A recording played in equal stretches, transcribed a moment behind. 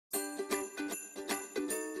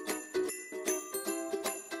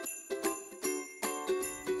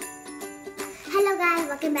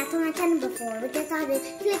welcome back to my channel. Before we get started,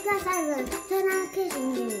 click that side button, turn on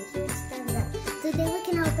notifications, and huge thumbs up. Today we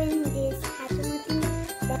can open this Hatchimal thing.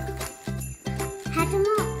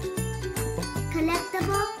 Hatchimal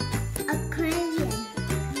collectible aquarium.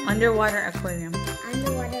 Underwater aquarium.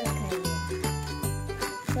 Underwater aquarium.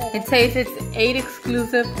 So it says it's 8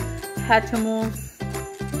 exclusive Hatchimals.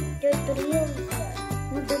 There's 3 of them.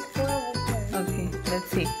 No, there's 4 of them. Okay, let's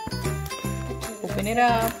see. Open it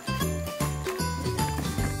up.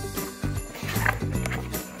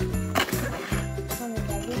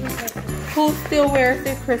 Who still wears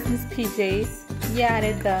their Christmas PJs? Yeah,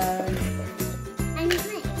 it does. I need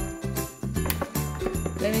my ear.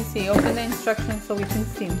 Let me see. Open the instructions so we can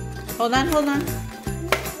see. Hold on, hold on.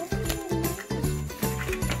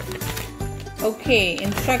 Okay,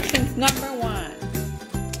 instructions number 1.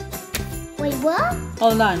 Wait, what?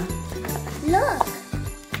 Hold on. Look.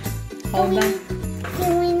 Hold on. So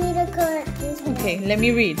we need to cut this one. Okay, let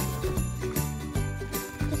me read.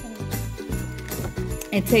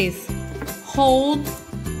 It says, hold,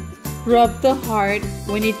 rub the heart.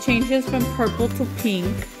 When it changes from purple to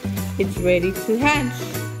pink, it's ready to hatch.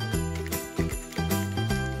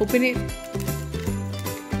 Open it.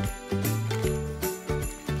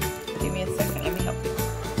 Give me a second, let me help you.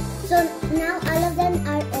 So now all of them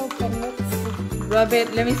are open. Let's see. Rub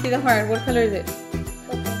it. Let me see the heart. What color is it?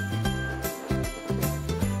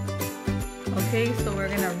 Okay, so we're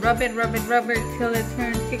gonna rub it till it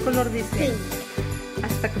turns. ¿Qué color dice? Pink.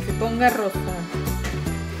 Hasta que se ponga rosa.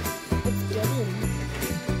 It's getting.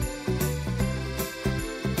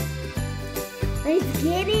 It's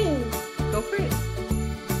getting. Go for it.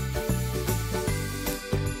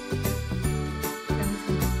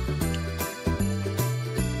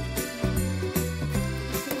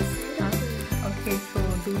 Okay, so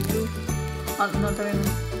do you? No, todavía no.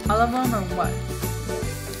 All of them or what?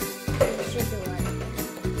 Should do one.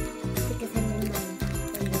 Because I'm in mine.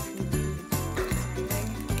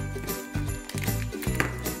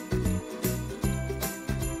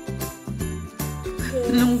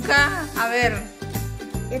 Nunca. A ver.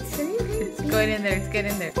 It's Go in there. It's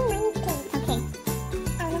getting there. Okay.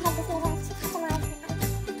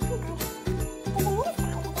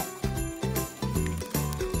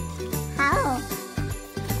 How?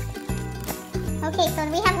 Okay, so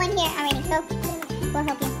we have one here already. Go. We'll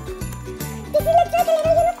help you. This looks like a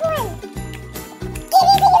little unicorn. It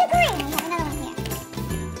is a unicorn. We have another one here.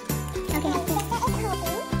 Okay.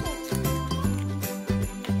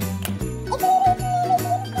 It's a little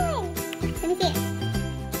unicorn. Let me see it.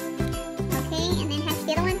 Okay, and then hatch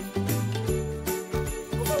the other one.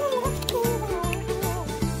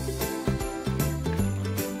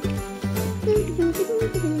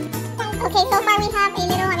 Okay, so far we have a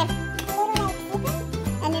little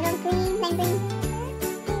green, light green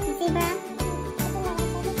zebra. Oh my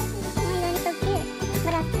god, it's so cute.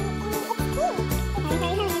 What else?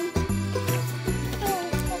 Hurry.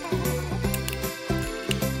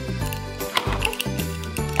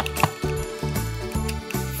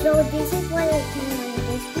 So this is what it came on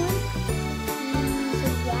this one. So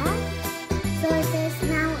yeah. So it says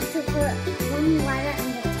now to put one water in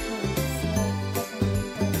the tank.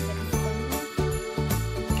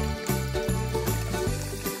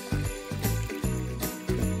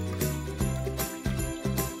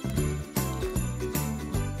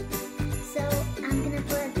 So I'm gonna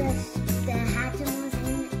put the Hatchimals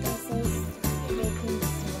in. It says they can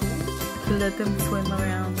swim. Let them swim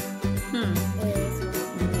around. Yes.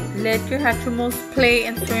 Let your Hatchimals play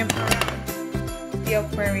and swim around the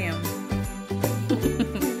aquarium.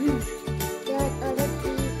 There are other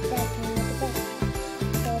 3 that came with the bag.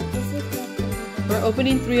 So this is what We're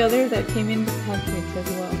opening 3 others that came in the package as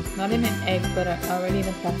well. Not in an egg, but already in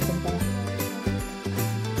a plastic bag.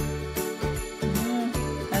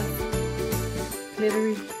 Has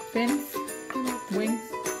glittery fins, wings.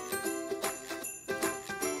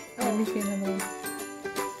 Let me see another one.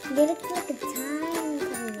 they look like a tiny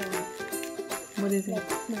one. What is it?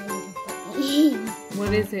 Like my little puppy.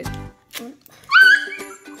 What is it?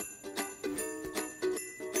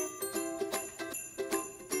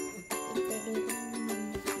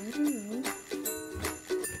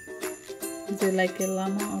 Is it like a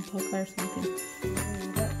llama or alpaca or something?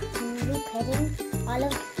 Can we put in all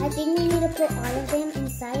of? I think we need to put all of them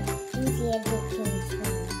inside and see if they can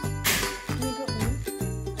swim. Can we put one?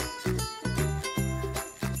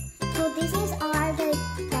 So this is all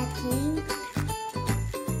that came.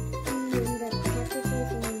 And the packages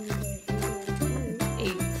and the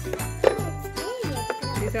 8. That's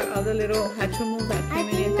it. These are all the little Hatchimals that came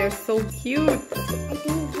in it. They're so cute. I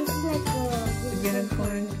think this is like a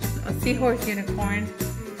Unicorn. A seahorse unicorn.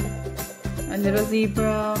 A little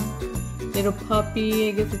zebra, little puppy,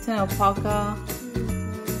 I guess it's an alpaca,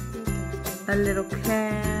 a little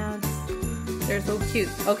cat. They're so cute.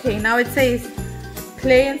 Okay, now it says,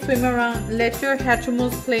 play and swim around. Let your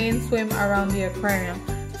Hatchimals play and swim around the aquarium.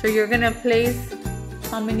 So you're gonna place,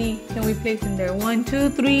 how many can we place in there? 1, 2,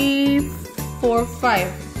 3, 4,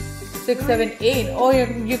 5, 6, 7, 8. Oh,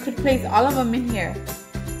 you could place all of them in here.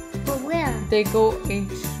 But where? They go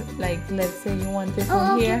each, like, let's say you want this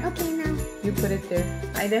one okay, here. Okay, now. You put it there.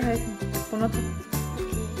 Ahí deja eso. Pon otro.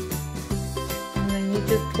 And then you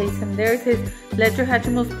just place them there. It says, let your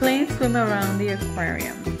Hatchimals play and swim around the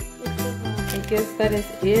aquarium. I guess that is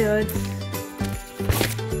it.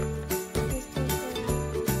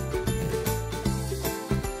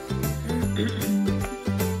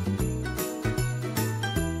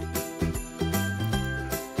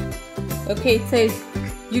 Okay, it says,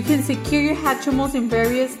 you can secure your Hatchimals in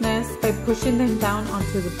various nests by pushing them down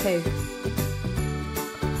onto the pegs.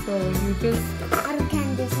 So you just... I don't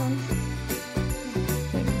can this one.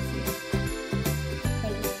 Let me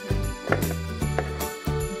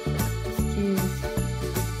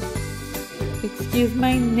see. Excuse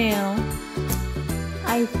my nail.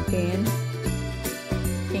 I've been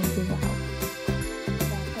painting the house.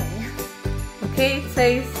 Okay, it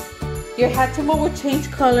says, your Hatchimal will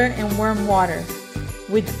change color in warm water.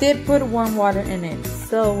 We did put warm water in it,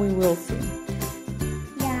 so we will see.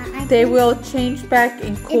 Yeah, they will change back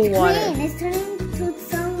in cool water. It's turning to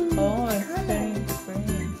some it's turning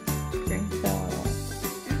green. Green color.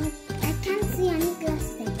 I can't see any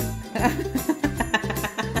plastic. I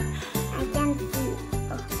can't see.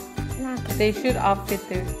 Oh, no, I can't. They should all fit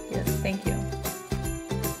there. Yes, thank you.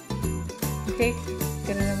 Okay,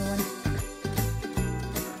 get another one.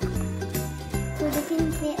 So they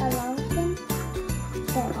can fit all of them?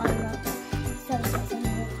 Or all of them? So it doesn't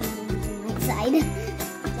look on my side.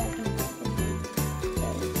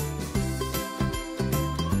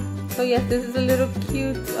 So yes, this is a little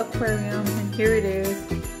cute aquarium, and here it is.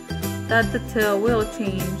 That the tail will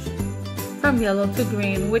change from yellow to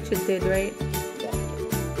green, which it did, right? Yeah.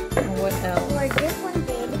 And what else? Or this one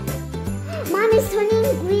did. Mom, it's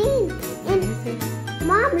turning green. And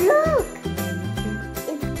Mom, look!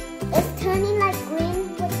 It's turning like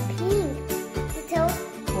green with pink. The tail.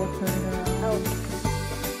 We'll turn it around. Oh.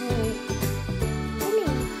 Oh,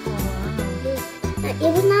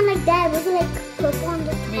 It was not like that. It was like purple on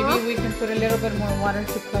the top. maybe we can put a little bit more water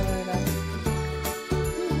to cover it up.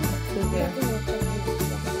 So there.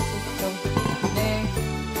 So next.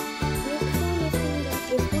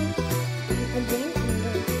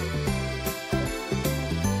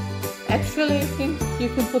 Actually, I think you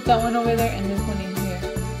can put that one over there and this one in here.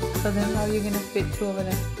 So then how are you going to fit two over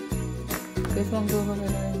there? This one goes over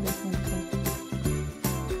there and this one too.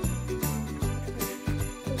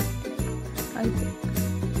 I think.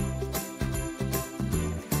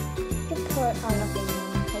 To put all of them in.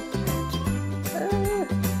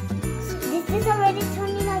 This is already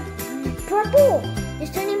turning like purple.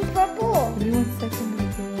 It's turning purple. Give me 1 second.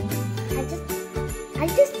 I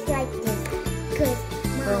just like this because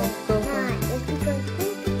Go. it's because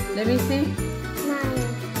Let me see. mine.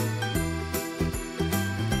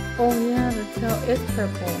 Oh yeah, the tail is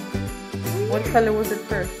purple. What color was it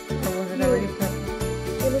first? Or was it already purple?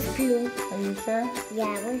 It was blue. Are you sure? Yeah,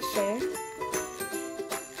 I was sure.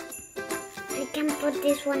 I can put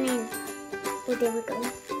this one in. Oh, there we go.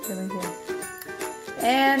 Let me see.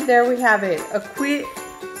 And there we have it. A quick.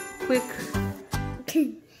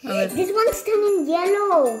 This one's turning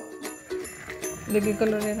yellow. ¿De qué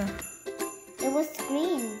color era? It was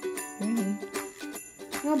green. Green.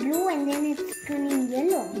 No, blue, and then it's turning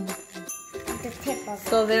yellow. At the tip of it.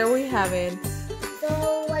 So there we have it.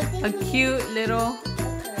 So I think A cute little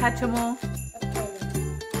Hatchimal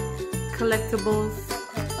CollEGGtibles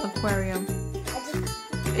aquarium.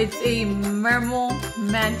 It's a Mermal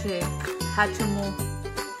Magic Hatchimals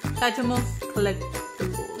CollEGG